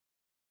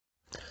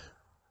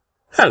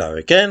Hello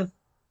again.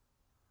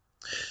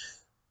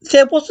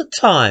 There was a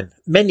time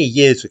many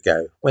years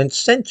ago when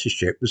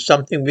censorship was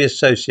something we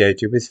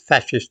associated with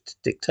fascist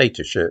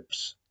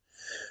dictatorships.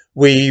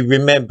 We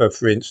remember,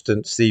 for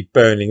instance, the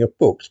burning of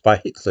books by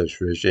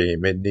Hitler's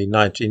regime in the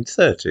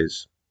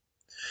 1930s.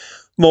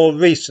 More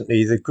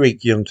recently, the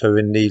Greek junta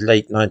in the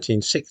late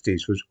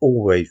 1960s was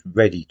always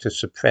ready to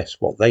suppress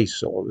what they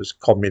saw as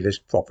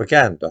communist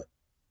propaganda.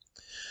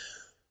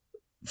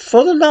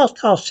 For the last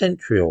half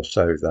century or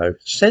so, though,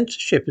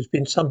 censorship has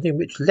been something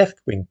which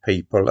left-wing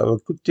people are a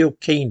good deal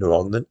keener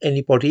on than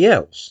anybody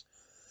else.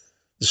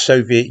 The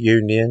Soviet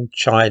Union,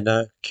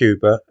 China,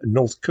 Cuba and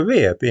North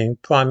Korea being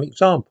prime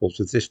examples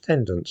of this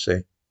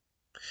tendency.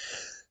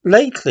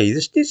 Lately,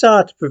 this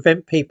desire to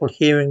prevent people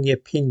hearing the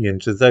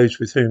opinions of those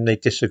with whom they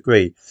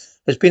disagree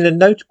has been a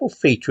notable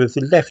feature of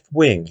the left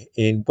wing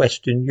in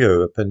Western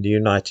Europe and the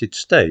United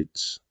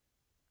States.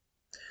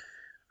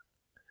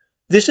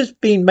 This has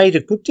been made a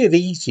good deal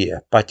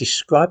easier by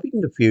describing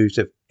the views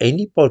of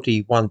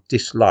anybody one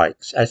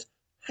dislikes as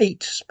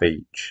hate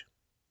speech.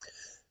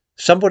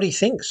 Somebody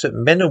thinks that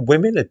men and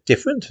women are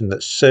different and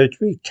that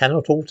surgery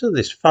cannot alter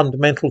this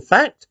fundamental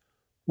fact?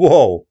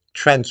 Whoa,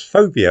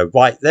 transphobia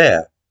right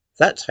there.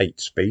 That's hate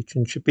speech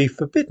and should be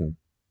forbidden.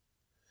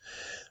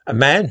 A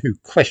man who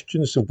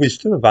questions the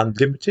wisdom of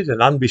unlimited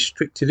and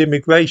unrestricted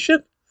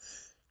immigration?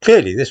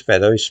 Clearly this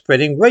fellow is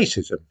spreading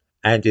racism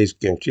and is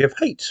guilty of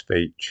hate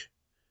speech.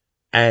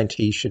 And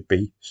he should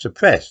be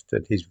suppressed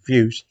and his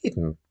views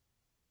hidden.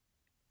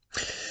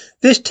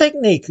 This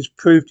technique has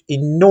proved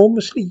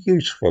enormously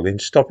useful in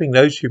stopping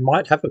those who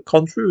might have a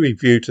contrary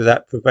view to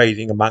that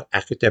prevailing among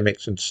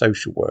academics and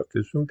social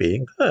workers from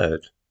being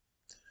heard.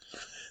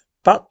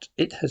 But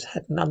it has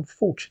had an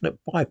unfortunate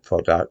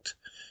byproduct,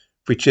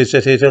 which is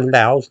that it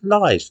allows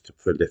lies to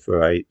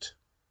proliferate.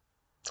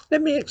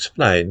 Let me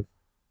explain.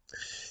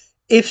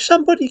 If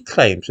somebody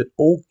claims that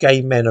all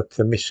gay men are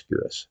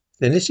promiscuous,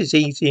 then this is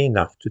easy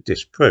enough to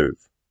disprove.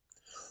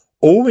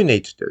 All we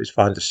need to do is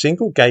find a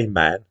single gay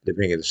man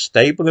living in a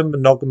stable and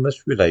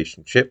monogamous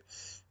relationship,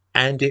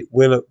 and it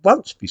will at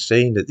once be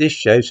seen that this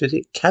shows that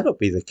it cannot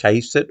be the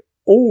case that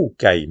all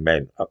gay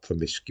men are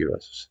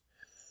promiscuous.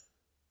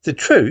 The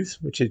truth,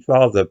 which is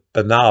rather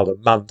banal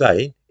and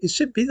mundane, is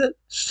simply that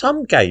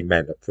some gay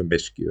men are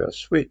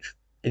promiscuous, which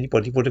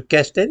anybody would have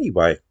guessed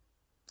anyway.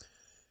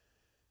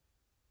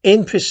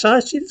 In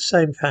precisely the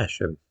same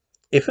fashion,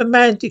 if a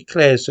man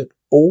declares that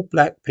all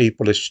black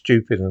people are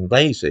stupid and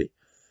lazy,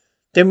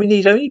 then we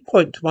need only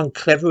point to one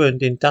clever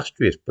and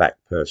industrious black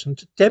person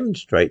to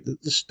demonstrate that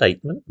the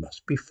statement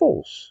must be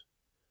false.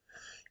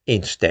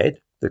 Instead,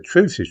 the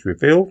truth is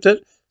revealed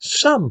that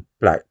some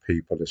black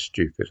people are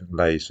stupid and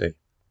lazy.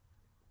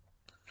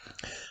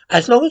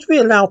 As long as we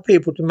allow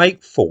people to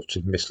make false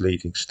and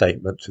misleading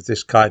statements of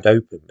this kind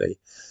openly,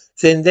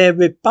 then their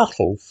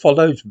rebuttal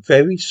follows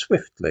very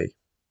swiftly.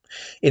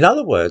 In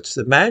other words,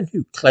 the man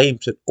who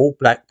claims that all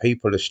black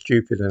people are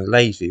stupid and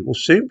lazy will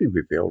soon be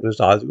revealed as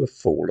either a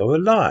fool or a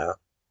liar.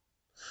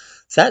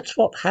 That's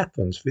what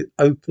happens with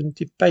open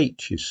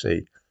debate, you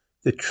see.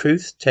 The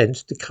truth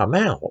tends to come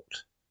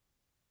out.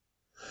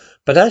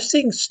 But as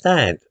things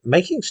stand,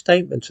 making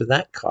statements of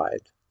that kind,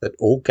 that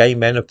all gay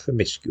men are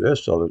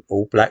promiscuous or that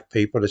all black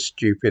people are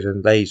stupid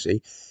and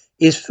lazy,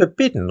 is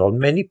forbidden on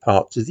many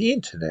parts of the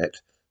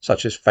internet,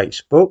 such as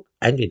Facebook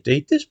and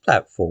indeed this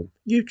platform,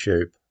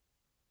 YouTube.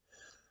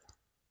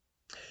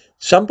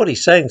 Somebody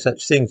saying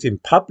such things in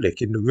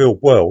public in the real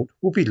world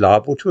will be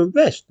liable to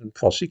arrest and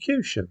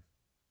prosecution.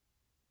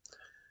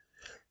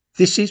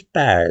 This is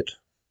bad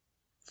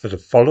for the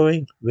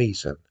following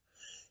reason.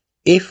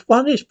 If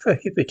one is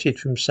prohibited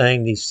from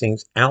saying these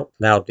things out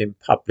loud in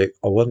public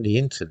or on the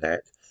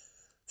internet,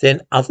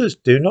 then others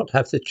do not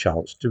have the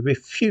chance to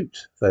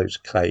refute those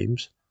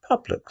claims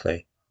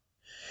publicly.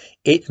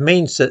 It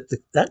means that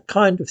that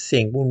kind of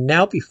thing will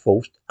now be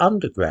forced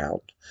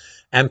underground,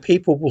 and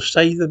people will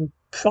say them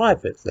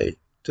privately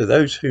to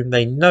those whom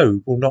they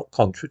know will not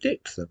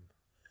contradict them.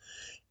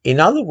 In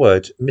other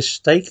words,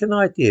 mistaken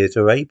ideas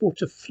are able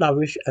to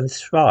flourish and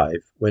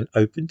thrive when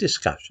open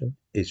discussion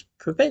is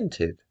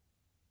prevented.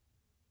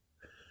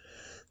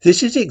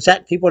 This is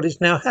exactly what is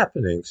now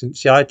happening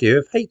since the idea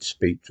of hate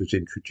speech was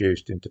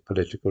introduced into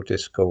political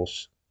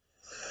discourse.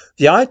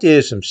 The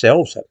ideas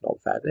themselves have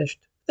not vanished,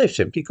 they've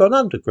simply gone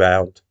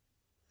underground.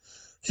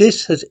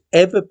 This has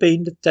ever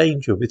been the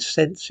danger with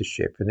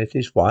censorship, and it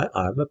is why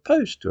I am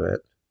opposed to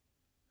it.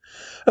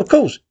 Of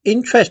course,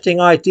 interesting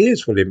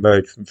ideas will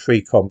emerge from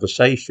free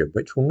conversation,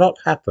 which will not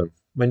happen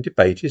when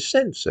debate is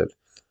censored.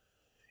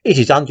 It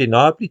is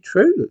undeniably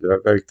true that there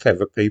are very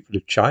clever people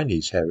of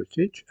Chinese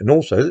heritage, and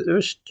also that there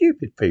are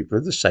stupid people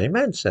of the same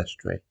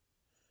ancestry.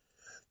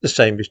 The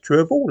same is true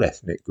of all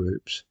ethnic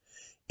groups.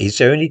 Is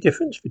there any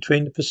difference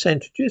between the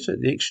percentages at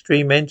the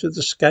extreme ends of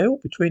the scale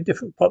between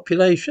different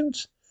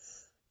populations?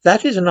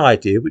 That is an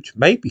idea which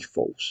may be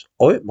false,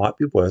 or it might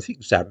be worth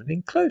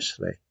examining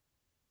closely.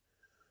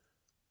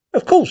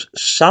 Of course,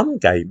 some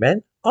gay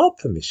men are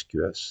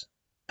promiscuous,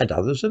 and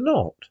others are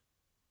not.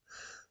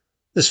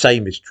 The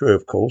same is true,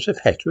 of course, of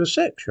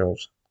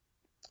heterosexuals.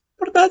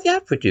 What about the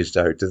averages,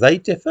 though? Do they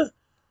differ?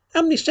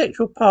 How many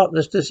sexual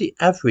partners does the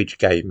average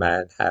gay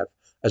man have,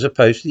 as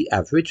opposed to the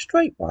average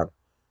straight one?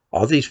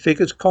 Are these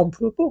figures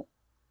comparable?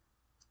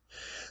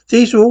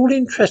 These are all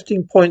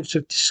interesting points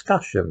of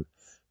discussion,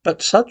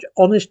 but such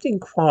honest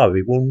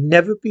inquiry will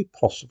never be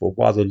possible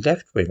while the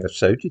left wing are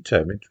so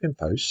determined to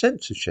impose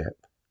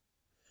censorship.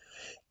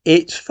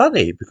 It's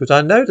funny because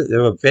I know that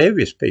there are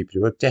various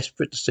people who are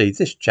desperate to see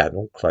this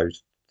channel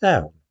closed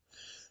down.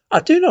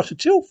 I do not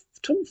at all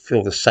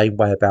feel the same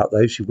way about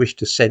those who wish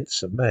to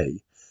censor me.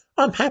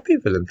 I'm happy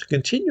for them to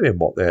continue in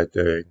what they're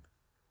doing.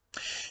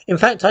 In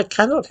fact, I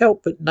cannot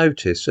help but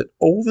notice that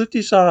all the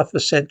desire for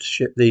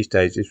censorship these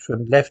days is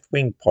from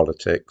left-wing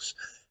politics,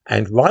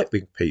 and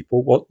right-wing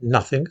people want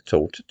nothing at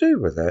all to do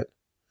with it.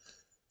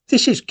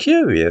 This is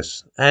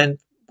curious and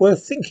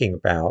worth thinking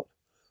about.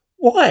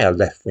 Why are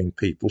left-wing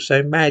people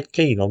so mad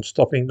keen on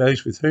stopping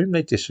those with whom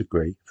they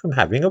disagree from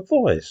having a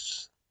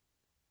voice?